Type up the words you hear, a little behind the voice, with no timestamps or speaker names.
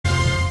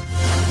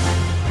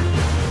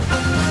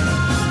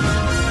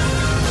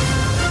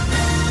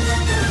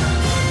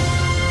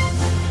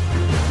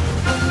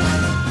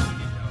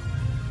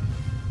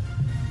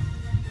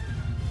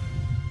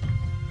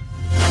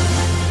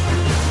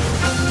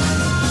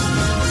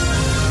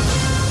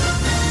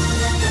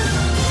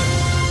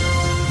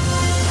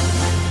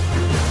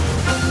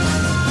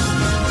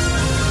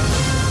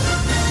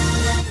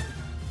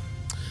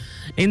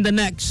In the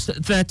next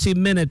 30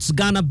 minutes,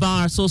 Ghana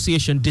Bar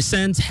Association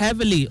descends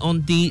heavily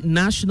on the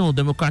National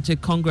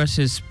Democratic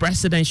Congress's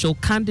presidential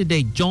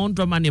candidate John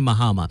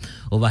Mahama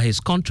over his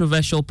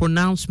controversial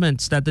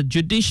pronouncements that the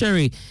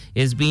judiciary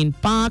is being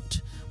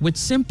packed with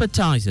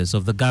sympathizers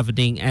of the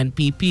governing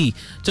NPP.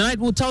 Tonight,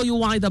 we'll tell you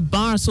why the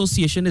Bar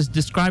Association is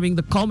describing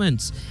the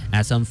comments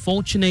as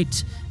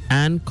unfortunate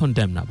and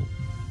condemnable.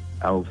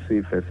 I'll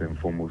say first and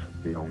foremost,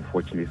 the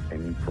unfortunate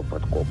and improper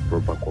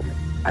comment.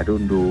 I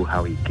don't know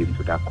how he came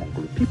to that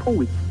conclusion. People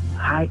with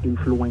high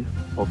influence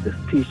of the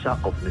stature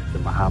of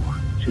Mr. Mahama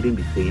shouldn't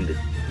be saying this.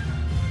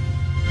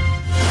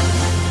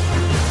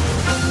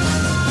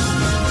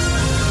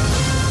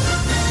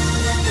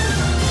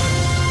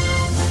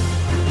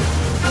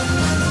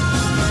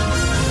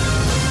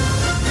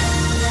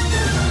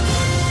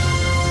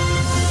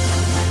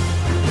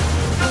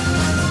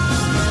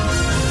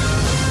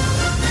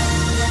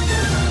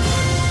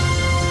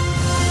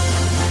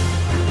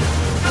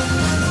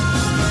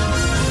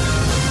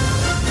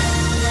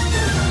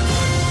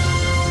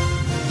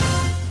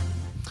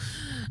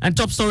 And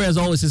Top Story, as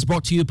always, is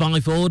brought to you by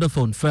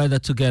Vodafone, Further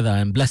Together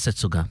and Blessed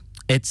Sugar.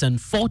 It's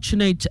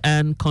unfortunate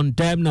and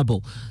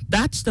condemnable.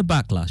 That's the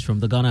backlash from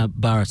the Ghana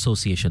Bar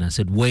Association as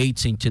it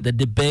wades into the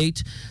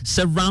debate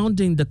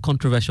surrounding the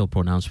controversial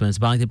pronouncements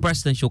by the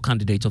presidential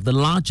candidate of the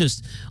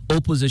largest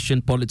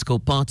opposition political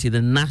party,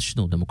 the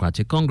National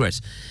Democratic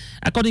Congress.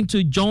 According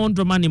to John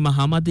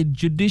Mahama, the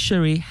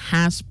judiciary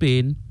has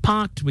been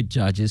packed with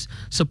judges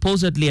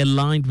supposedly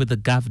aligned with the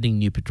governing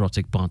New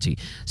Patriotic Party.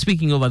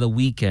 Speaking over the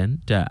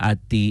weekend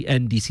at the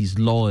NDC's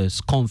lawyers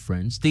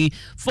conference, the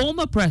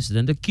former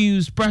president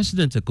accused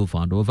President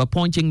Akufo-Addo of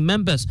appointing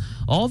members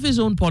of his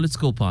own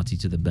political party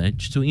to the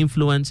bench to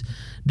influence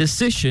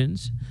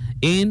decisions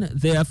in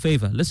their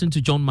favor. Listen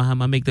to John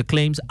Mahama make the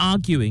claims,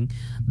 arguing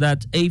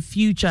that a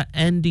future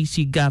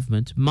NDC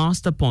government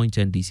must appoint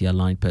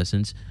NDC-aligned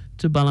persons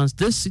to balance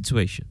this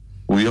situation.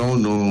 We all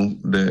know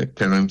the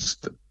current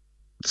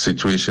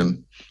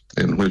situation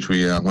in which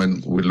we are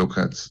when we look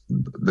at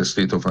the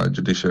state of our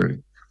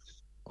judiciary.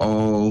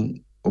 All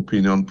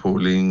opinion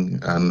polling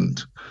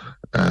and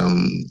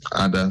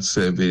other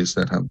surveys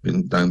that have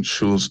been done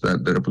shows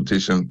that the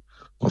reputation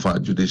of our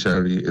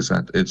judiciary is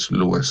at its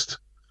lowest.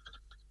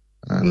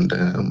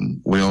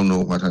 And we all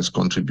know what has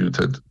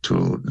contributed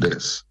to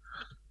this.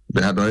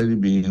 There had already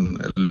been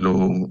a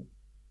low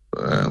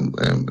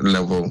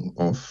level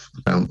of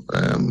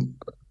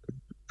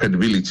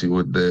credibility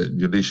with the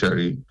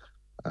judiciary,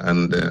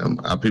 and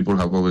our people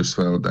have always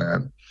felt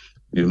that,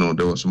 you know,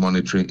 there was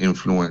monetary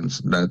influence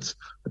that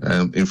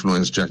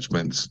influenced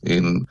judgments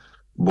in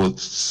both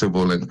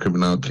civil and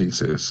criminal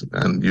cases.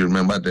 And you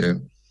remember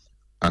the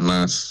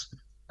ANAS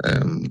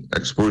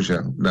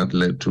exposure that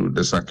led to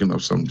the sacking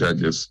of some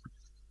judges.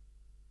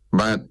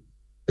 But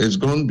it's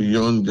gone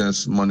beyond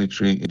just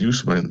monetary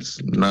inducements.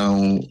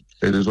 Now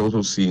it is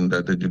also seen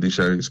that the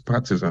judiciary is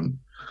partisan.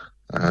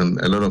 And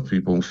a lot of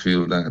people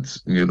feel that,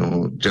 you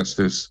know,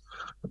 justice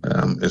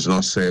is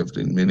not served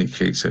in many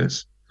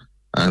cases.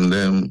 And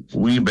then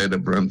we bear the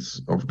brunt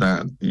of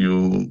that.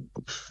 You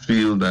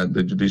feel that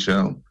the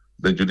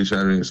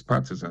judiciary is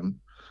partisan.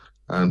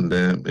 And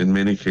in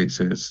many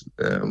cases,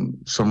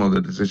 some of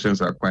the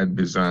decisions are quite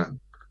bizarre.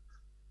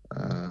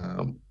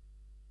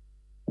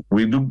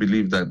 We do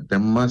believe that there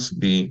must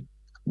be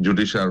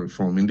judicial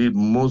reform. Indeed,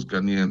 most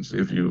Ghanaians,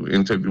 if you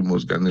interview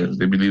most Ghanaians,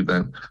 they believe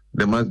that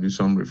there must be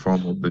some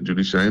reform of the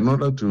judiciary in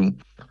order to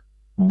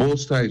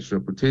bolster its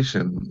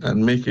reputation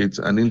and make it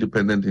an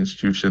independent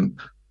institution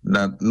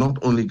that not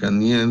only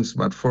Ghanaians,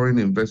 but foreign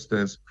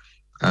investors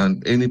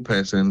and any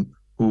person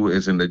who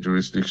is in the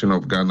jurisdiction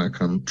of Ghana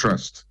can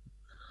trust.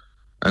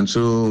 And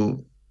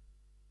so,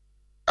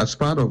 as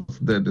part of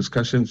the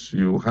discussions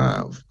you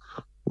have,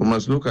 we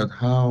must look at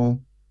how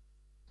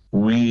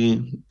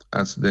we,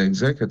 as the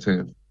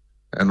executive,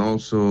 and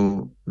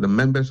also the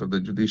members of the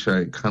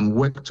judiciary can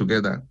work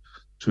together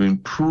to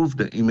improve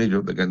the image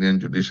of the Ghanaian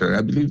judiciary.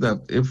 I believe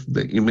that if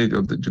the image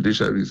of the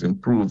judiciary is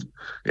improved,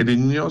 it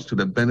inures to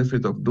the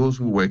benefit of those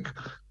who work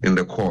in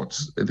the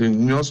courts. It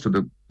inures to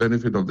the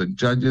benefit of the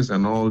judges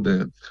and all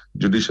the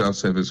judicial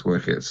service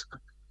workers.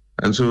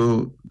 And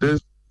so this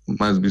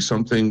must be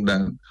something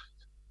that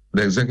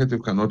the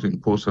executive cannot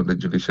impose on the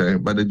judiciary,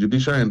 but the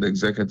judiciary and the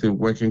executive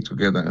working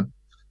together,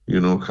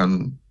 you know,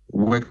 can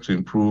work to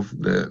improve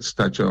the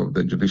stature of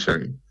the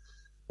judiciary.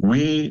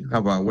 We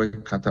have our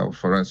work cut out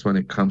for us when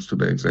it comes to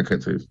the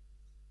executive.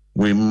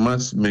 We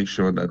must make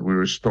sure that we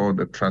restore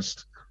the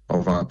trust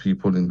of our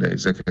people in the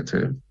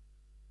executive,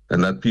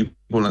 and that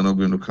people are not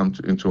going to come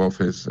into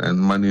office and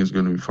money is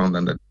going to be found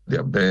under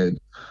their bed.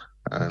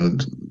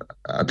 And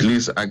at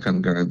least I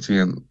can guarantee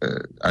and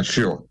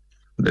assure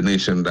the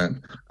nation that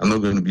I'm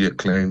not going to be a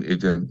clearing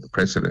agent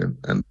president,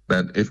 and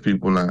that if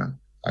people are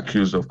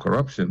accused of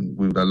corruption,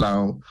 we would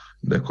allow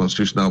the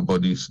constitutional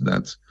bodies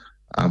that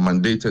are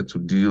mandated to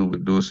deal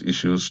with those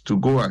issues to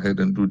go ahead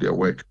and do their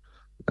work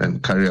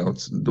and carry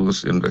out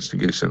those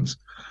investigations.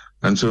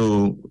 And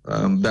so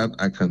that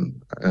I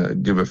can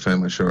give a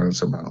firm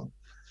assurance about.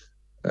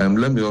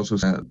 Let me also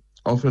say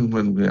often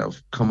when we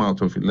have come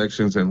out of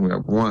elections and we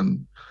have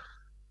won,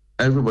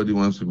 everybody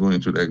wants to go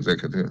into the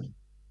executive.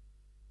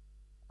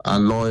 Our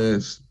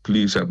lawyers,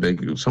 please, I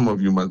beg you, some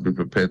of you must be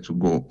prepared to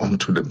go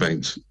onto the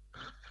bench.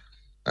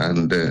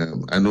 And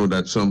I know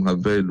that some have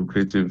very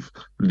lucrative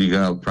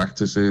legal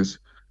practices.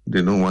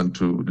 They don't want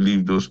to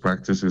leave those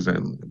practices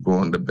and go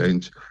on the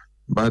bench.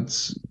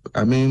 But,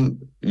 I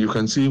mean, you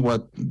can see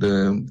what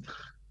the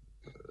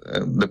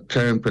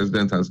current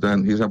president has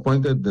done. He's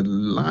appointed the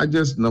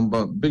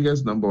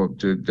biggest number of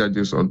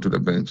judges onto the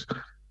bench.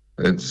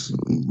 It's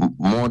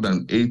more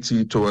than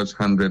 80 towards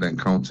 100 and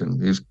counting.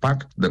 He's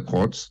packed the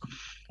courts.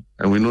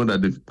 And we know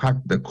that they've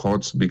packed the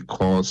courts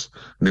because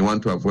they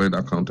want to avoid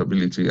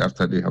accountability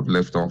after they have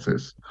left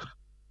office.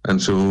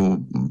 And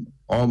so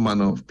all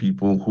manner of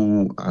people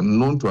who are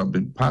known to have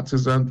been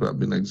partisan, to have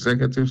been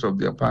executives of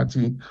their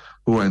party,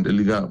 who are in the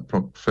legal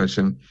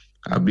profession,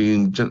 are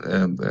being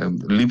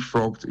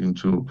leapfrogged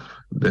into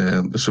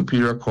the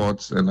superior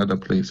courts and other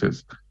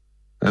places.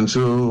 And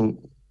so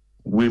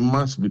we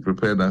must be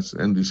prepared as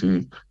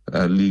NDC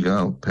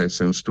legal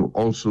persons to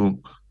also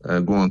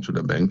go onto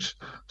the bench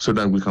so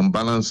that we can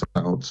balance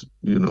out,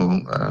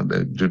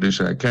 the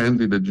judiciary.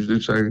 Currently, the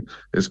judiciary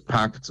is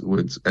packed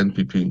with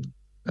NPP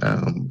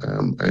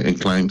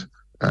inclined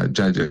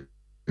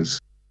judges.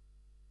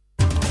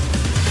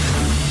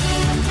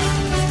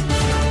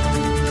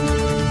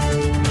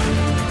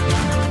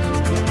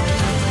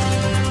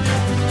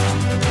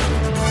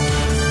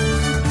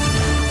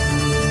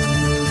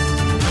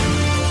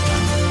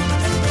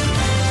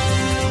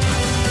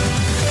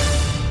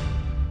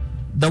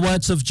 The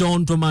words of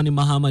John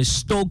Mahama is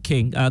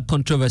stoking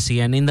controversy,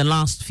 and in the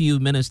last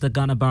few minutes, the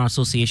Ghana Bar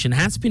Association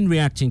has been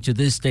reacting to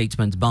this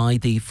statement by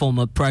the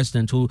former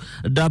president, who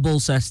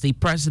doubles as the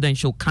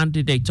presidential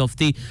candidate of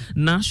the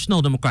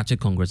National Democratic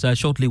Congress.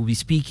 Shortly, we'll be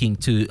speaking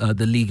to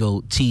the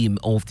legal team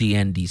of the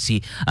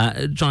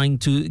NDC, trying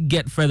to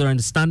get further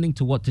understanding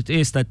to what it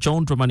is that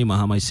John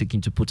Mahama is seeking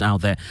to put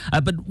out there.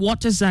 But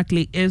what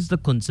exactly is the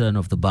concern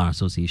of the Bar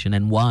Association,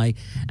 and why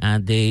are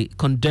they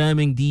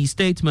condemning these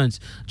statements?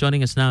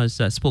 Joining us now is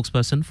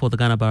spokesperson for the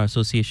Ghana Bar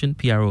Association,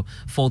 PRO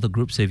for the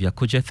group, Xavier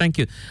Kudje. Thank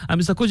you.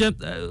 Mr.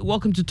 Kudje,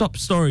 welcome to Top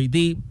Story.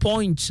 The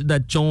point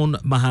that John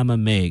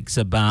Mahama makes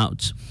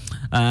about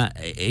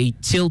a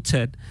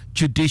tilted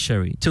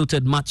judiciary,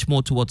 tilted much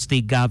more towards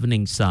the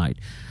governing side,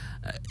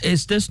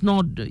 is this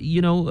not,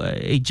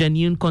 a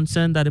genuine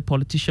concern that a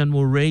politician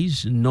will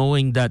raise,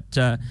 knowing that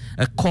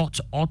a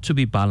court ought to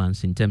be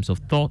balanced in terms of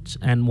thought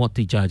and what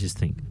the judges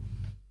think?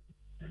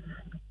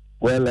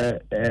 Well,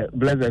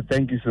 Blazer,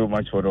 thank you so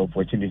much for the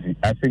opportunity.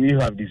 I think you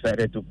have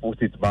decided to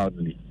put it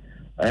mildly.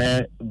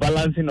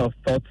 Balancing of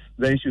thoughts,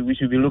 then we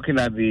should be looking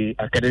at the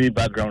academic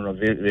background of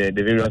the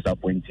various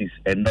appointees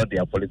and not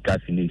their political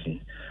affiliation.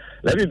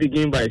 Let me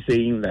begin by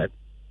saying that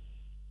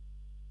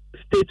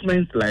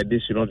statements like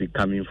this should not be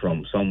coming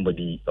from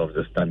somebody of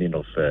the standing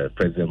of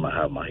President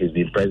Mahama. He's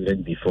been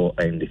president before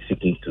and is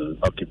seeking to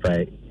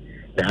occupy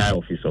the high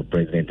office of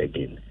president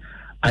again.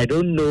 I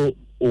don't know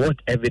what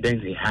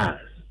evidence he has,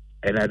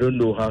 and I don't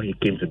know how he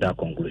came to that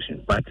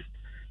conclusion. But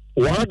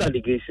one of the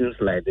allegations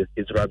like this,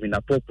 it would have been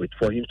appropriate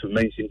for him to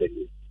mention the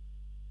name.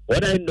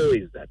 What I know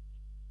is that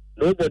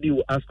nobody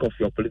will ask of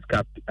your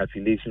political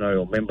affiliation or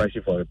your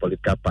membership of a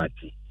political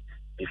party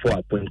before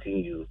appointing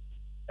you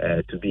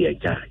to be a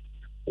judge.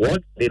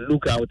 What they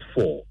look out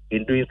for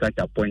in doing such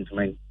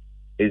appointment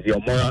is your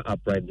moral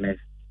uprightness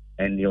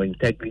and your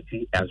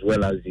integrity, as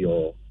well as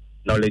your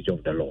knowledge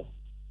of the law.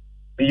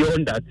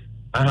 Beyond that,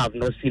 I have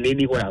not seen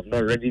anywhere, I have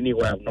not read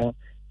anywhere, I have not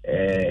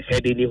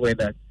heard anywhere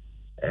that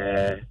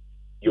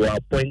you are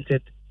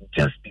appointed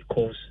just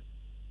because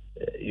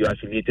you are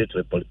affiliated to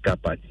a political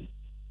party.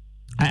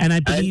 And I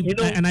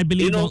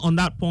believe, on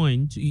that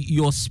point,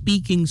 you're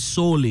speaking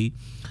solely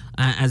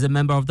as a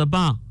member of the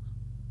bar.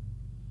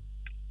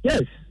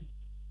 Yes,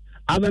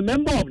 I'm a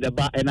member of the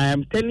bar, and I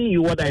am telling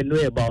you what I know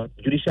about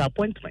judicial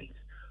appointments.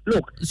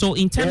 Look, so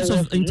in terms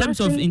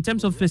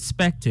of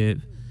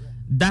perspective,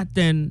 that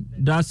then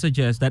does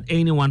suggest that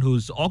anyone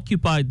who's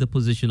occupied the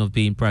position of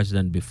being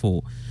president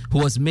before,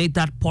 who has made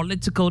that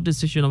political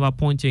decision of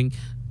appointing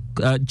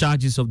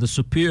judges of the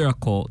superior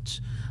court,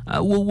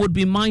 would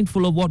be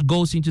mindful of what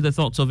goes into the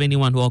thoughts of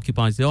anyone who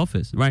occupies the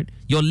office, right?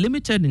 You're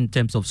limited in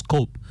terms of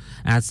scope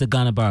as the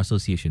Ghana Bar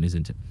Association,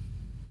 isn't it?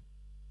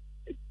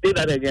 Say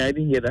that again, I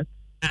didn't hear that.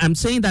 I'm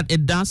saying that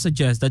it does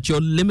suggest that you're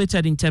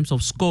limited in terms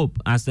of scope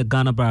as the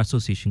Ghana Bar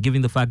Association,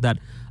 given the fact that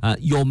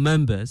your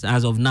members,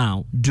 as of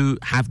now,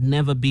 have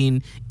never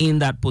been in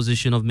that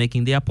position of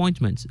making the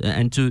appointments.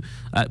 And to,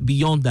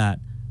 beyond that,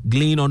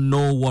 glean or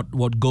know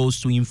what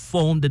goes to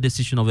inform the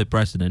decision of a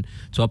president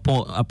to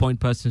appoint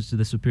persons to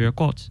the superior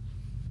courts.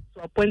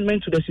 So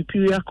appointment to the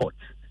superior courts.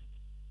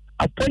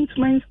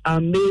 Appointments are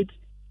made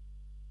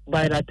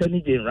by the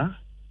Attorney General,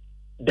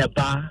 the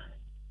bar.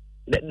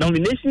 The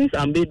nominations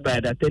are made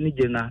by the Attorney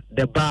General,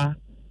 the bar,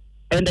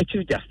 and the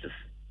Chief Justice.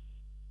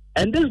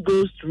 And this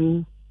goes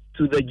through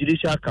to the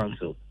Judicial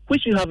Council,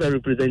 which you have a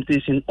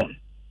representation on.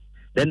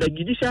 Then the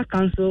Judicial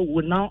Council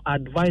will now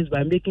advise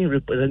by making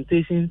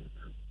representation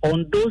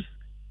on those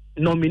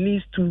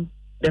nominees to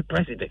the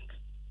president.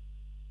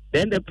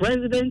 Then the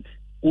president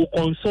will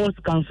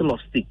consult Council of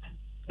State.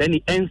 Then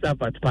it ends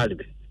up at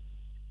Parliament.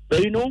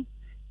 But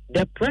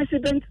the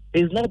president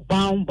is not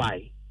bound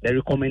by the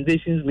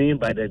recommendations made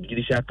by the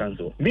Judicial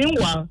Council.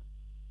 Meanwhile,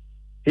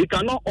 he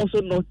cannot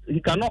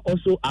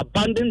also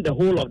abandon the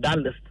whole of that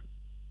list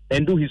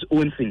and do his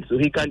own thing. So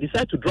he can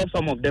decide to drop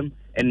some of them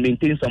and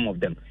maintain some of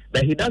them.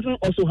 But he doesn't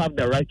also have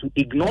the right to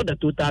ignore the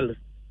total list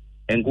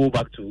and go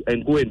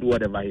and do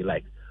whatever he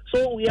likes.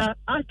 So we are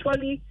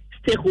actually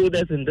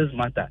stakeholders in this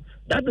matter.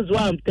 That is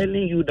why I'm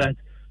telling you that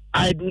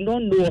I do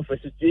not know of a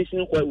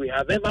situation where we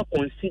have ever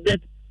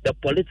considered the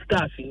political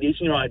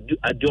affiliation or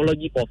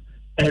ideology of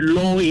a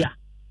lawyer.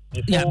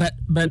 Yeah,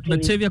 but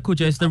Xavier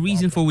Kuja is the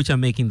reason for which I'm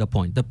making the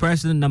point. The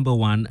president, number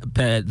one,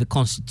 per the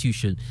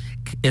Constitution,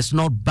 is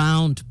not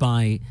bound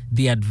by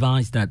the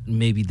advice that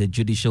maybe the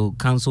Judicial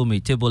Council may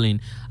table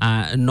in,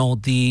 nor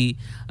the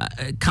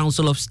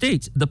Council of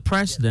State. The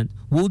president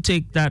will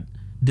take that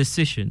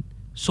decision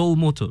sole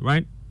moto,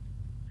 right?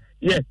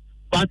 Yes,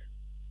 but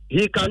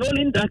he can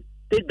only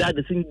take that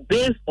decision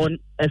based on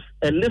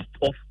a list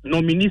of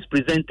nominees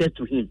presented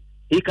to him.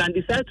 He can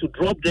decide to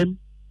drop them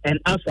and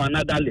ask for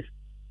another list.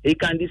 He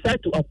can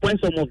decide to appoint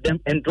some of them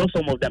and drop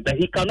some of them, but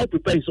he cannot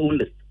prepare his own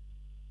list.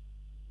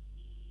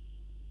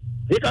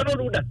 He cannot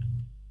do that.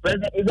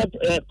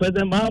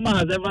 President Mahama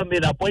has ever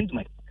made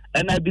appointment,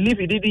 and I believe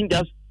he didn't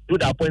just do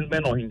the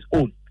appointment on his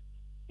own.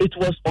 It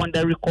was on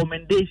the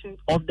recommendation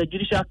of the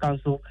Judicial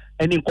Council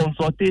and in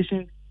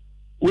consultation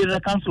with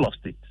the Council of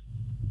State.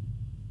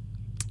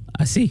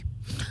 I see.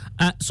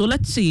 So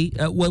let's see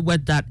where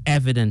that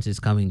evidence is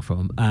coming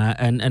from.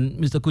 And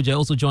Mr. Kuja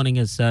also joining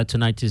us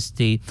tonight is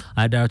the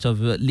Director of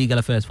Legal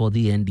Affairs for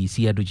the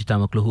NDC, Aduji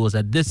Tamaklo, who was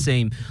at this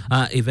same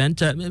event.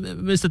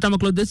 Mr.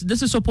 Tamaklo,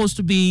 this is supposed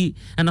to be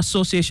an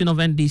association of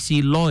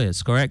NDC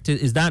lawyers, correct?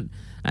 Is that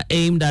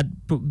aimed at,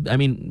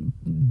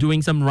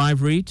 doing some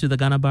rivalry to the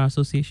Ghana Bar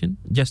Association?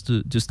 Just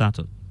to start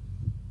off.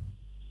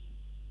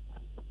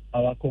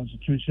 Our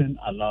constitution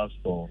allows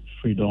for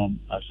freedom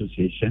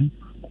association.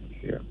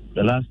 Yeah.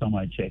 The last time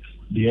I checked,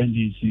 the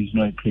NDC is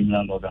not a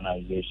criminal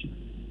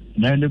organization.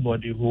 And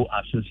anybody who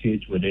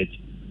associates with it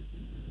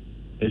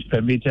is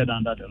permitted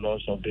under the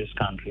laws of this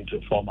country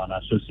to form an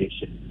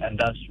association. And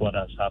that's what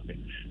has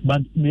happened.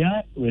 But may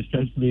I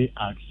respectfully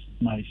ask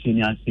my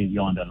senior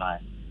savior on the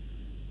line?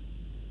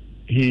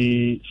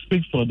 He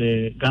speaks for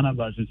the Ghana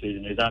Bar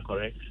Association, is that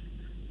correct?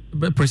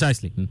 But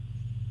precisely.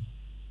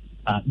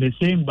 The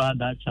same bar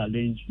that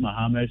challenged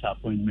Mahama's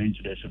appointment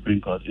to the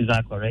Supreme Court, is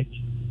that correct?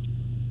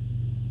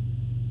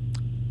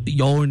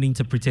 Your own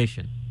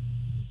interpretation.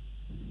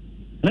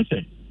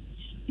 Listen,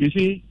 you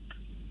see,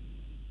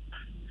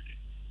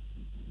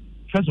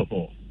 first of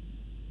all,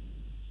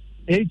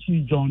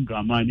 H.E. John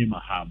Dramani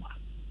Mahama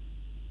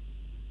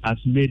has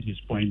made his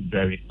point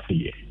very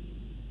clear.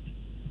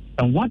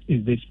 And what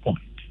is this point?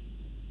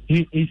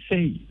 He is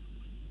saying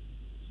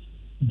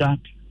that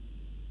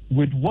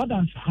with what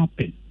has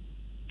happened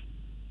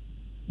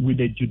with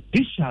the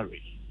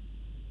judiciary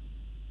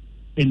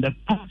in the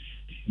past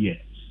years,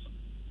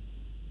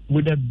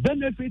 with the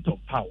benefit of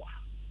power,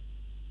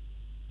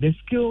 the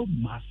scale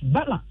must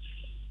balance.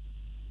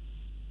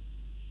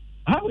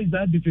 How is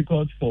that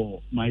difficult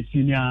for my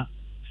senior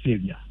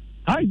savior?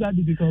 How is that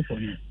difficult for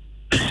him?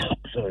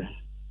 Sorry.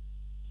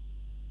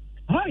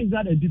 How is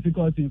that a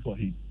difficult thing for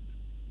him?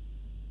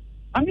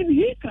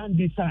 He can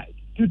decide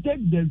to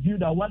take the view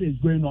that what is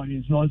going on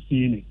is not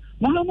seeing it.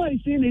 Mahama is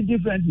seeing it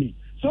differently.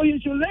 So you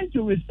should learn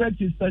to respect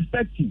his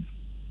perspective.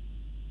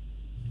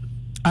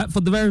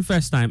 For the very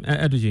first time,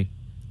 Aduji,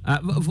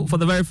 for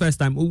the very first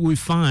time, we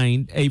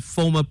find a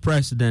former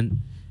president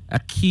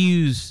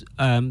accuse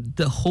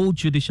the whole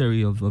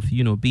judiciary of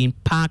being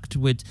packed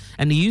with,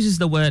 and he uses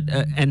the word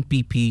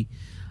NPP,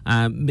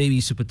 maybe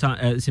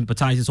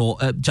sympathizers or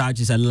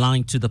judges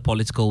aligned to the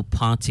political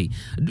party.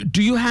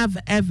 Do you have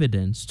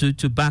evidence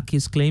to back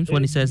his claims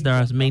when he says there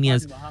are as many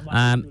as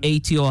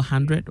 80 or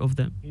 100 of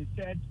them?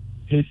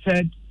 He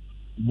said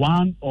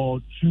one or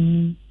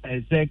two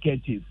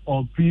executives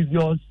or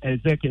previous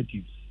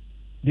executives.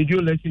 Did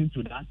you listen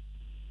to that?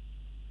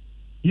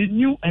 He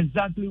knew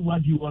exactly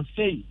what he was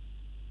saying.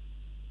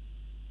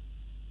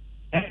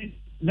 And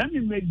let me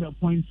make the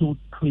point so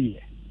clear.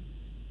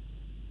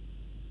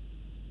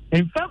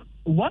 In fact,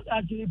 what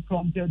actually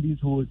prompted this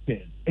whole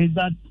thing is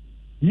that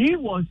he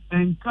was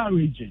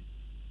encouraging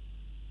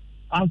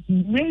as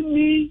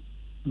many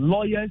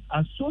lawyers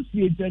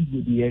associated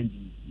with the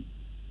NDC.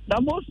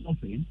 That most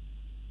often,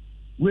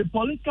 with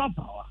political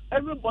power,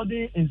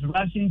 everybody is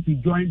rushing to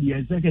join the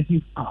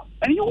executive arm.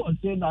 And you were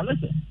saying that,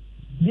 listen,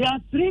 there are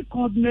three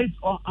coordinates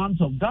or arms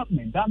of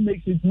government that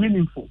makes it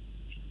meaningful.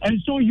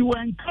 And so you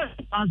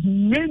encourage as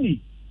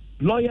many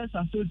lawyers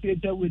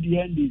associated with the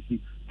NDC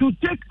to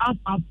take up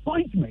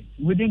appointments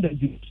within the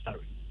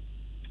judiciary.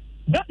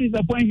 That is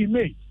the point he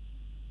made.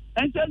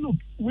 And said, look,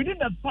 within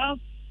the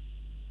past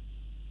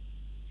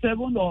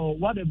 7 or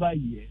whatever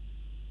years,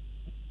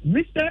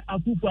 Mr.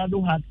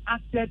 Akufo-Addo had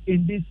acted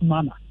in this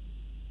manner.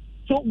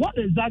 So what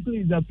exactly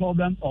is the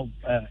problem of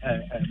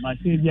my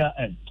senior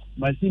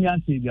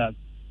saviors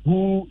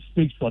who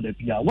speaks for the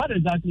PR? What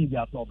exactly is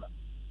their problem?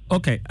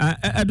 Okay,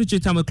 Aduche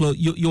Tamaklo,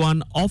 you are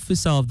an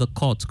officer of the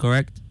court,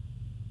 correct?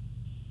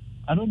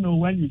 I don't know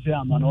when you say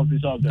I'm an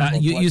officer of the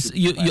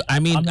court.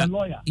 I'm a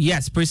lawyer.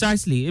 Yes,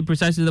 precisely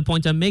the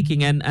point I'm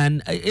making.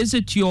 And is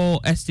it your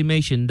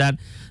estimation that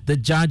the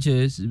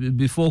judges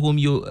before whom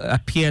you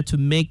appear to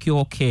make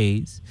your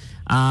case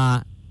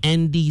are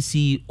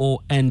NDC or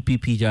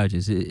NPP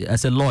judges,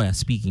 as a lawyer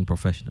speaking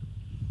professional?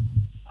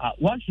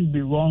 What should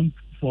be wrong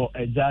for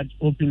a judge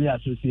openly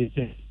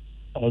associated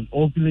or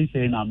openly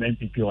saying I'm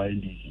NPP or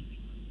NDC?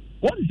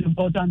 What is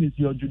important is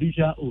your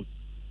judicial oath.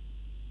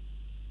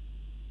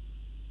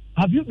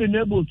 Have you been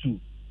able to,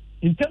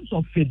 in terms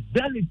of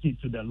fidelity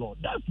to the law?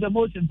 That's the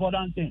most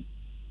important thing.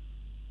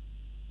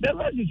 The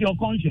rest is your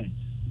conscience.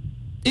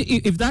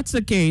 If that's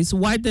the case,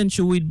 why then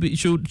should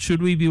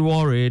we be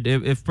worried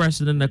if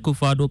President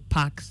Akufo-Addo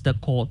packs the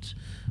court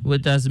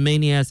with as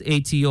many as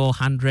 80 or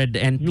 100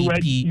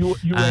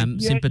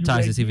 NPP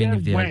sympathizers, even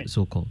if they are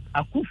so-called?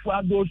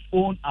 Akufo-Addo's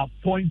own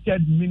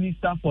appointed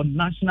Minister for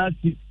National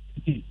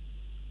Security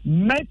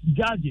met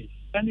judges,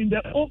 and in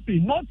the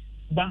open, not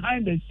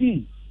behind the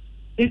scenes,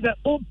 in the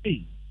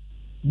open,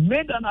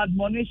 made an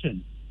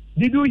admonition.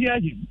 Did you hear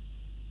him?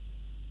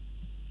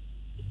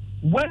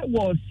 Where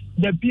was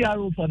the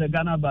PRO for the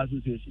Ghana Bar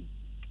Association?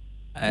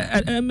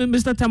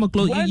 Mr.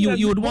 Tamaklo,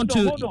 you would want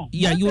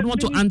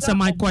to answer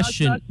my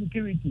question.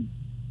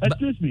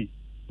 Excuse me.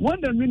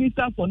 When the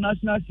Minister for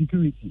National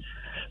Security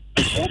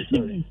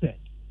openly said,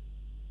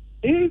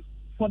 if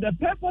for the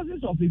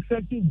purposes of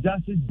effective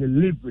justice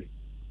delivery,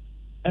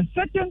 a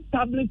certain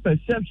public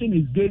perception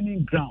is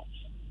gaining grounds,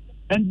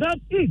 and that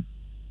if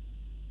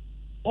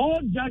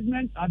all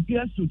judgment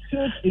appears to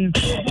tilt in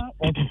favor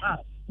of us.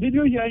 Did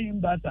you hear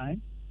him that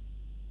time?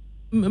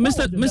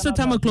 Mr.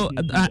 Tamaklo,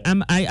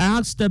 I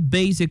asked a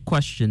basic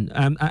question.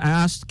 I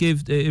asked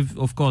if,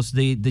 of course,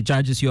 the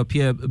judges you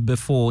appear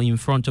before in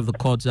front of the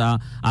courts are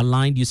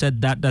aligned. You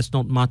said that does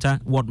not matter.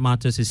 What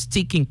matters is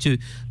sticking to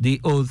the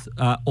oath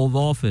of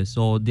office,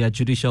 or their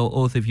judicial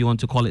oath, if you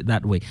want to call it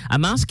that way.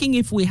 I'm asking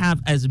if we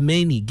have as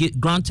many,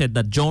 granted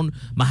that John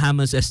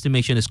Mahama's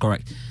estimation is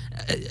correct,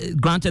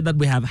 granted that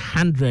we have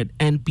 100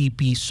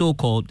 NPP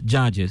so-called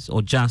judges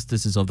or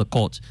justices of the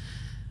court.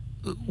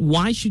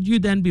 Why should you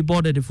then be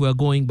bothered if we're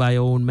going by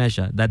your own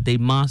measure, that they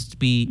must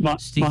be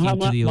sticking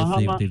to the oath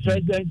they've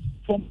made?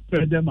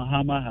 President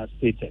Mahama has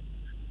stated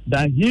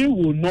that he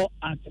will not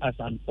act as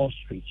an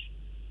ostrich.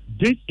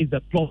 This is the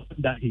problem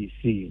that he's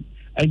seeing.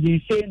 And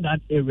he's saying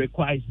that it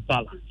requires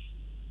balance.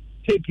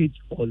 Take it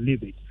or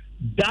leave it.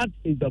 That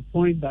is the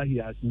point that he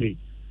has made.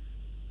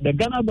 The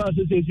Ghana Bar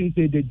Association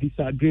say they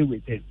disagree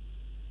with him.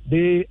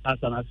 They, as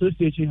an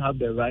association, have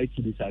the right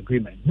to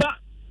disagreement. But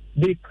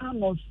they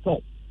cannot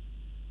stop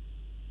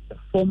the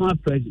former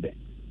president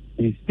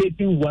in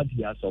stating what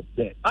he has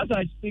observed. As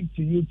I speak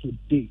to you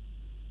today,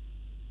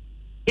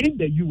 in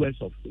the US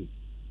of A,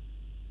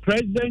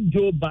 President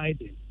Joe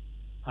Biden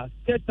has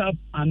set up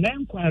an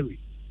inquiry,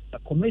 a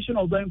commission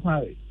of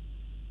inquiry,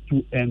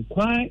 to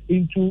inquire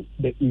into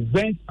the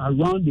events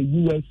around the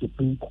US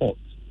Supreme Court.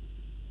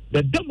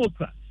 The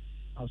Democrats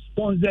have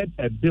sponsored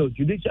a bill,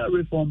 judicial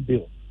reform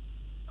bill.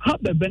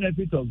 Have the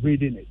benefit of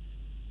reading it.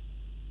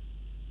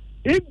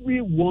 If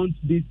we want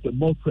this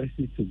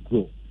democracy to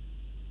grow,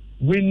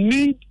 we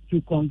need to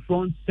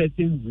confront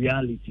certain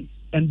realities.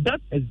 And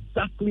that's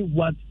exactly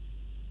what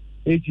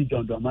H.E.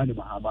 John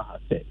Mahama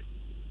has said.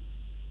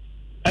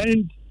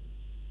 And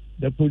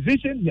the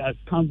position he has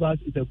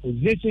canvassed is a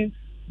position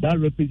that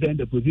represents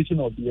the position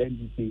of the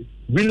NDC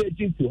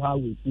relating to how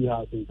we see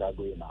how things are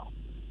going now.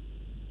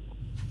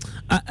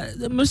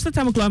 Mr.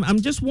 Tamaklo, I'm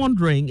just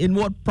wondering in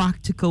what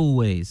practical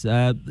ways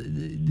the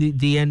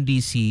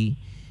NDC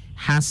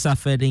has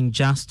suffered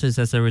injustice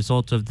as a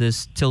result of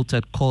this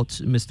tilted court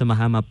Mr.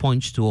 Mahama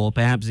points to, or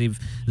perhaps if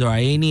there are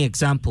any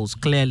examples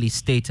clearly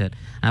stated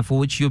and for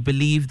which you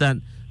believe that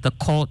the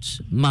court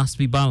must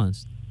be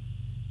balanced.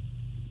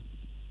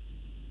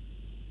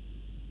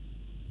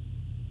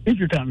 If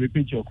you can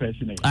repeat your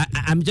question.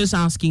 I'm just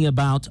asking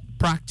about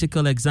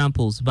practical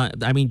examples,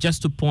 but I mean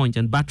just to point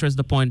and buttress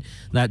the point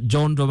that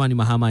John Dramani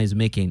Mahama is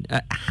making.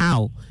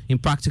 How, in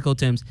practical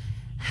terms,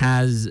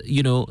 has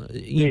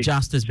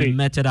injustice been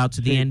meted out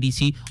to the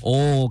NDC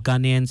or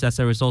Ghanaians as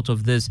a result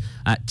of this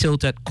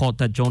tilted court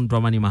that John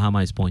Dramani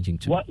Mahama is pointing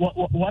to?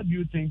 What do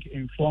you think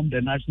informed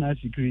the National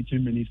Security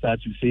Minister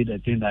to say the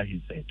thing that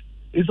he said?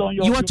 It's on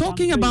your. You are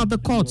talking about the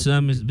courts,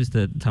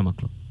 Mr.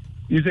 Tamaklo.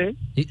 You say?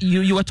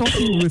 You are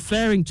talking,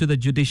 referring to the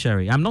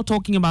judiciary. I'm not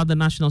talking about the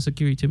National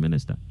Security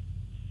Minister.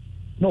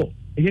 No,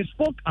 he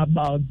spoke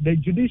about the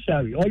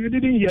judiciary, or you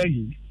didn't hear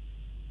him?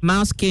 I'm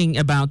asking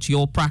about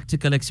your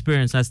practical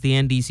experience as the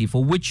NDC,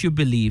 for which you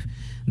believe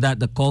that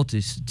the court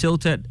is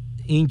tilted,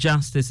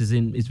 injustice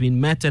is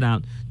being meted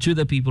out to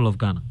the people of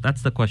Ghana.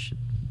 That's the question.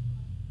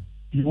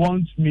 You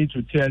want me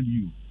to tell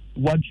you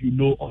what you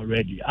know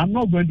already. I'm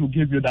not going to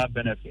give you that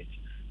benefit.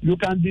 You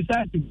can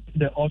decide to be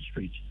the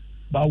ostrich.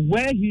 But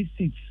where he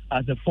sits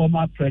as a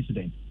former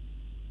president,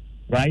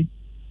 right?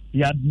 He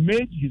had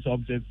made his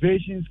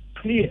observations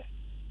clear.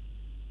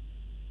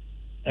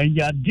 And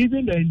he had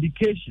given the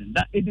indication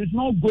that it is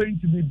not going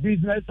to be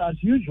business as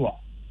usual.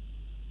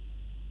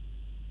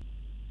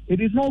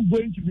 It is not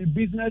going to be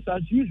business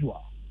as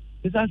usual.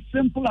 It's as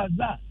simple as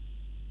that.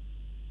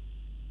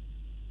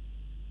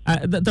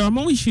 There are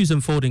more issues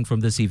unfolding from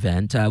this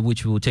event,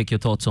 which we will take your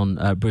thoughts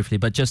on briefly,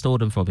 but just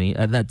hold on for me.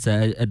 That's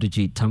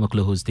Eduji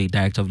Tamaklo, who's the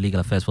Director of Legal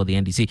Affairs for the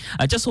NDC.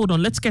 Just hold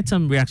on. Let's get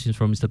some reactions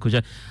from Mr.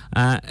 Kuja.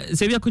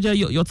 Xavier Kuja,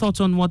 your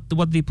thoughts on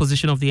what the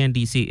position of the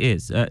NDC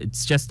is?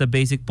 It's just a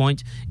basic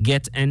point.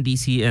 Get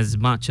NDC as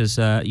much as,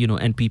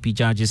 NPP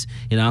judges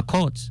in our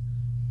courts.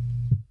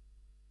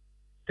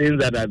 Things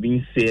that are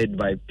being said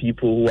by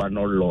people who are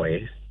not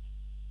lawyers.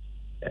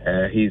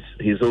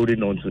 He's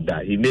holding on to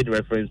that. He made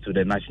reference to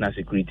the National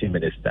Security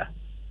Minister.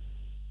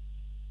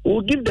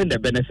 We'll give them the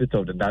benefit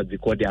of the doubt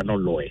because they are not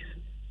lawyers.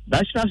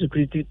 National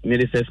Security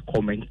Minister's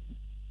comment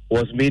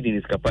was made in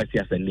his capacity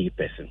as a lay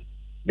person.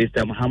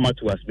 Mr. Mahama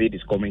has made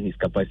his comment in his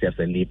capacity as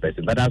a lay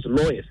person. But as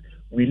lawyers,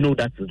 we know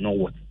that is not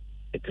what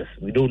it is.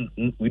 We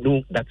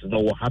know that is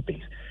not what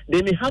happens.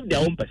 They may have their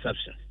own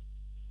perceptions,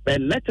 but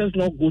let us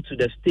not get to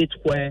the stage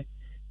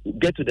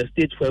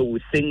where we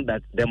think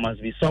that there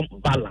must be some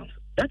balance.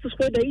 That is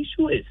where the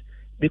issue is.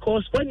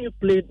 Because when you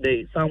played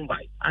the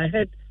soundbite, I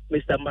heard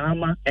Mr.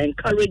 Mahama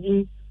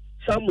encouraging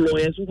some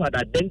lawyers who had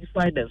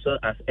identified themselves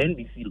as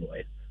NDC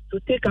lawyers to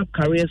take up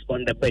careers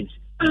on the bench.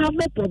 I have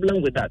no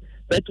problem with that.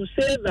 But to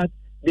say that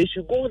they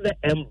should go there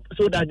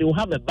so that they will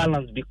have a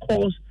balance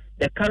because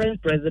the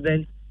current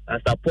president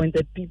has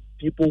appointed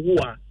people who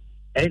are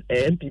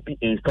NPP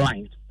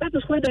inclined, that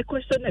is where the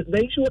question is. The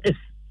issue is,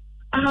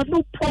 I have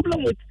no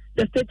problem with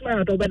the statement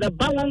at all, but the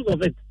balance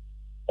of it,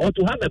 or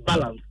to have a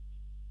balance,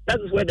 that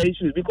is where the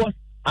issue is. Because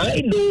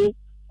I know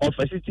of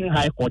a sitting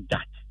High Court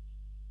judge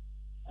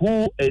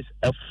who is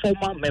a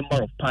former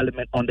member of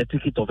parliament on the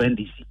ticket of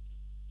NDC.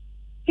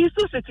 He's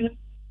still sitting.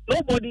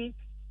 Nobody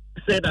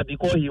said that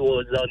because he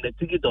was on the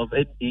ticket of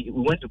we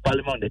went to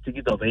parliament on the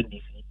ticket of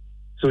NDC,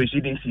 so he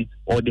shouldn't sit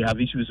or they have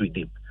issues with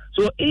him.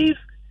 So if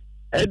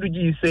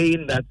Eduji is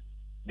saying that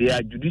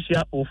their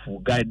judicial oath will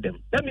guide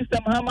them, then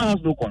Mr. Mahama has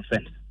no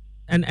consent.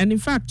 And in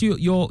fact,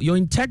 your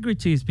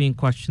integrity is being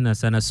questioned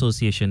as an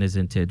association,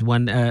 isn't it?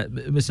 When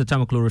Mr.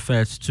 Tamaklo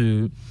refers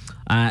to,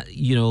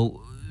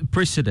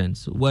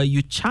 precedents where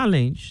you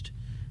challenged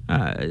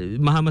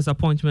Mahama's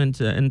appointment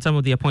and some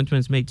of the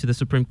appointments made to the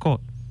Supreme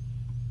Court.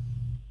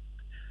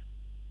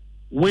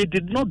 We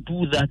did not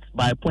do that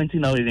by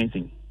pointing out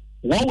anything.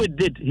 What we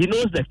did, he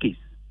knows the case.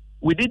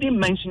 We didn't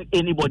mention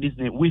anybody's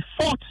name. We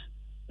thought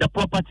the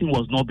proper thing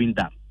was not being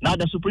done. Now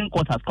the Supreme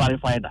Court has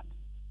clarified that.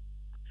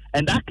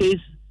 And that case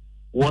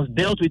was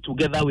dealt with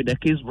together with the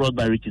case brought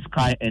by Richie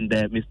Sky and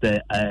Mr.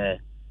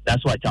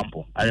 That's why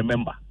Champo. I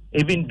remember.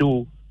 Even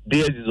though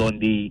theirs is on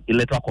the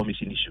Electoral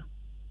Commission issue.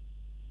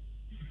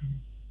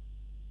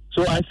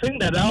 So I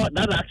think that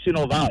that action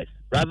of ours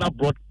rather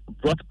brought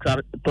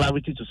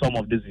clarity to some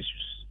of these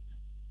issues.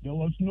 There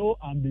was no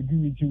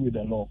ambiguity with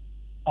the law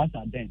as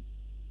at then.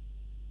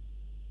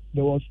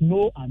 There was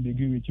no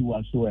ambiguity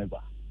whatsoever.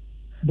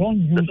 Don't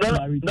use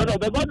clarity. No,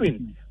 but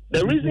Godwin,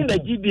 the reason the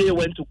GBA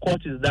went to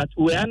court is that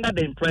we were under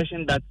the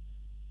impression that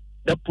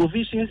the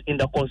provisions in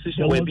the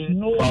Constitution were being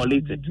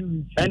violated.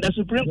 And the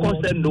Supreme Court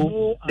said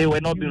no, they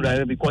were not being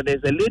violated because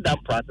there's a laid-down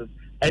process.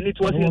 And it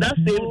was in that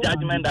same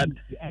judgment that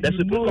the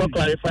Supreme Court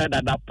clarified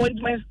that the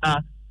appointments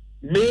are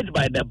made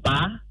by the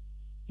bar,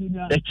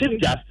 the Chief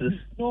Justice,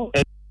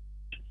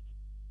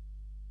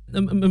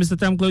 Mr.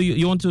 Tamklo,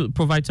 you want to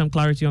provide some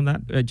clarity on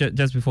that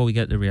just before we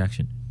get the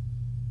reaction?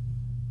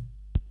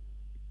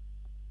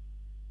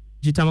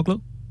 G.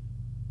 Tamaklo?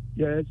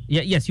 Yes.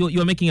 Yes, you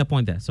were making a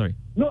point there. Sorry.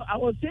 No, I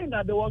was saying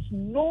that there was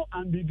no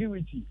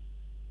ambiguity.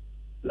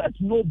 Let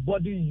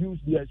nobody use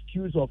the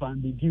excuse of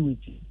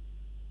ambiguity.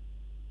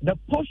 The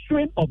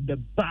posturing of the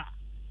bar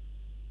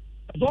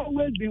has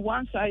always been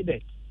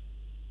one-sided.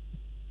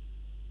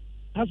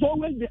 Has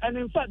always been, and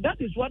in fact, that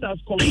is what has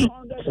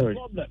compounded the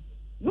problem.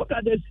 Look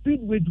at the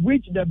speed with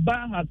which the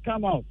bar has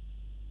come out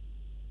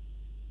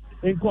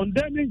in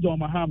condemning John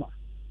Mahama.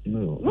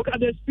 No. Look at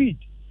the speed.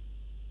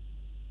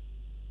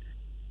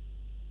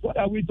 What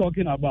are we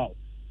talking about?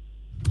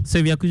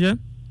 Xavier Kuja?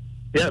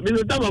 Yeah,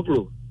 Mr.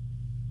 Tamaklo.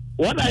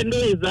 What I know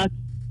is that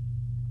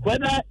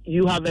whether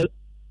you have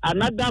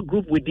another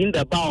group within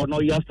the bar or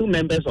not, you are still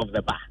members of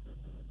the bar.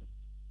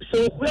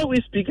 So when we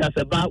speak as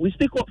a bar, we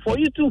speak for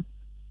you too.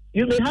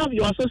 You may have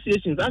your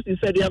associations. As you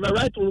said, you have a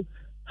right to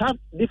have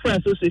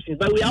different associations,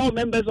 but we are all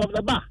members of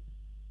the bar.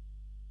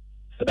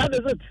 So that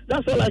is it.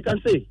 That's all I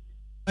can say.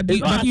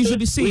 But you should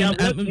be seen,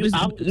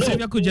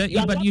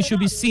 but you should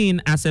be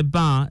seen as a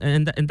bar,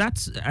 and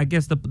that's, I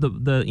guess,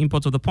 the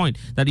import of the point,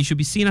 that it should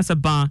be seen as a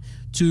bar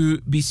to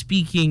be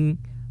speaking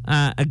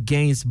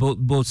against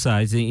both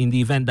sides in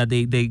the event that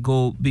they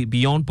go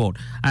beyond board.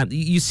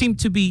 You seem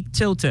to be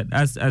tilted,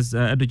 as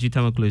Adoji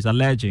Tamaklo is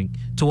alleging,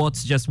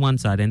 towards just one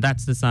side, and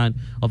that's the side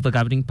of the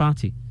governing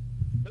party.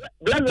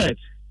 Blessed,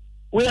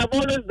 we have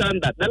always done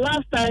that. The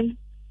last time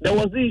there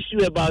was the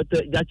issue about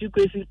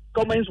Jachikwe's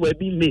comments were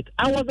being made.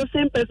 I was the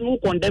same person who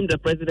condemned the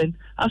president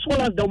as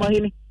well as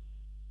Domahini.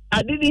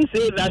 I didn't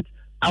say that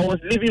I was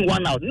leaving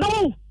one out.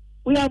 No,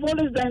 we have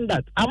always done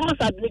that. I must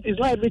admit it's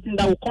not everything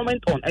that we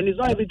comment on, and it's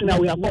not everything that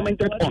we have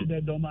commented on. What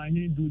did the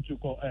Domahini do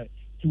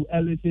to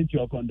elicit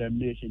your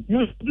condemnation?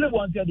 You simply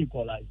wanted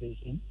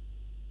equalization.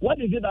 What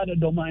is it that the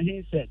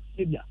Domahini said,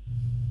 Sylvia,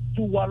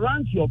 to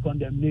warrant your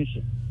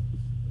condemnation?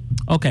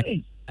 Okay.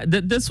 Please.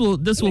 This will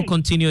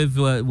continue if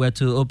we're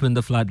to open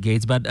the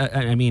floodgates. But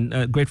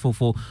grateful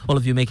for all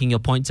of you making your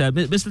points.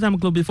 Mr.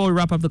 Tamaklo, before we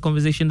wrap up the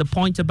conversation, the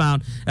point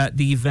about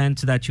the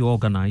event that you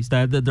organized,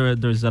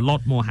 there's a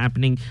lot more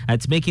happening.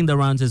 It's making the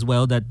rounds as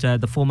well that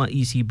the former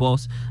EC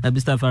boss,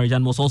 Mr.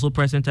 Farijan, was also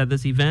present at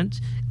this event,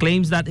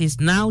 claims that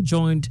he's now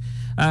joined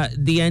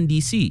the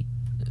NDC.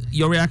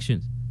 Your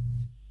reactions?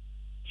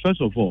 First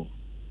of all,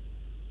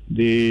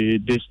 the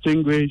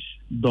distinguished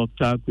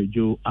Dr.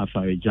 Kwejo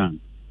Afarijan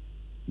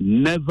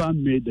never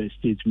made a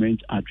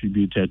statement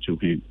attributed to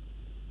him.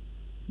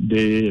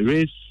 There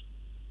is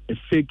a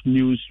fake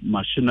news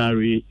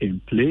machinery in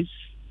place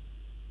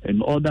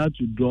in order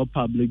to draw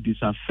public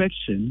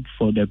disaffection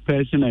for the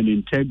person and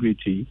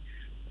integrity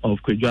of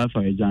Kwejo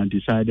Afarijan,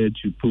 decided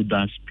to put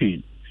that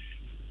spin.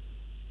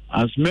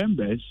 As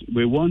members,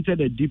 we wanted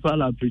a deeper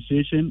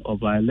appreciation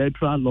of our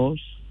electoral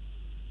laws,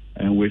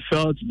 and we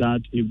felt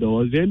that if there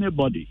was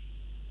anybody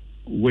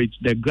with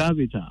the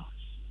gravitas,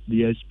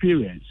 the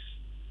experience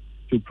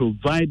to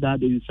provide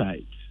that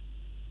insight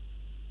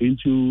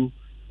into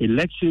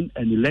election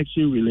and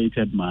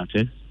election-related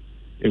matters,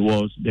 it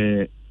was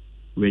the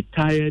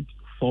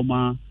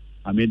former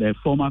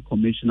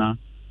commissioner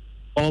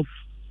of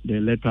the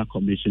Electoral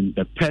Commission,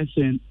 the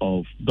person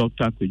of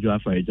Dr. Kwejo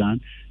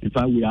Afarijan. In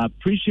fact, we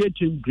appreciate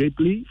him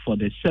greatly for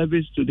the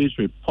service to this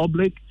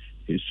republic.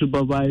 He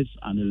supervised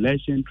an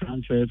election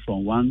transfer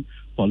from one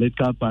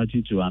political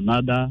party to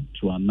another.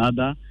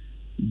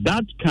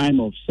 That kind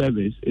of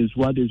service is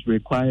what is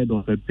required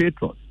of a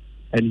patriot,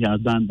 and he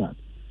has done that.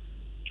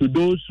 To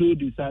those who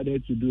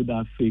decided to do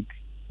that fake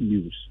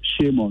news,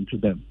 shame on to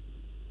them.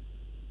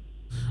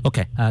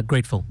 Okay,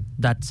 grateful.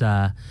 That's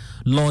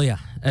lawyer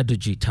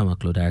Eduji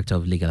Tamaklo, Director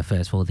of Legal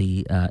Affairs for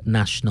the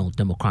National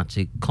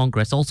Democratic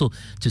Congress. Also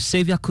to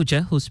Xavier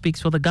Kuje, who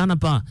speaks for the Ghana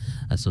Bar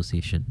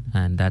Association.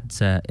 And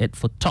that's it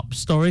for Top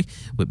Story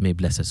with me,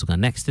 Blessed Suga.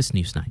 Next is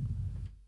News 9.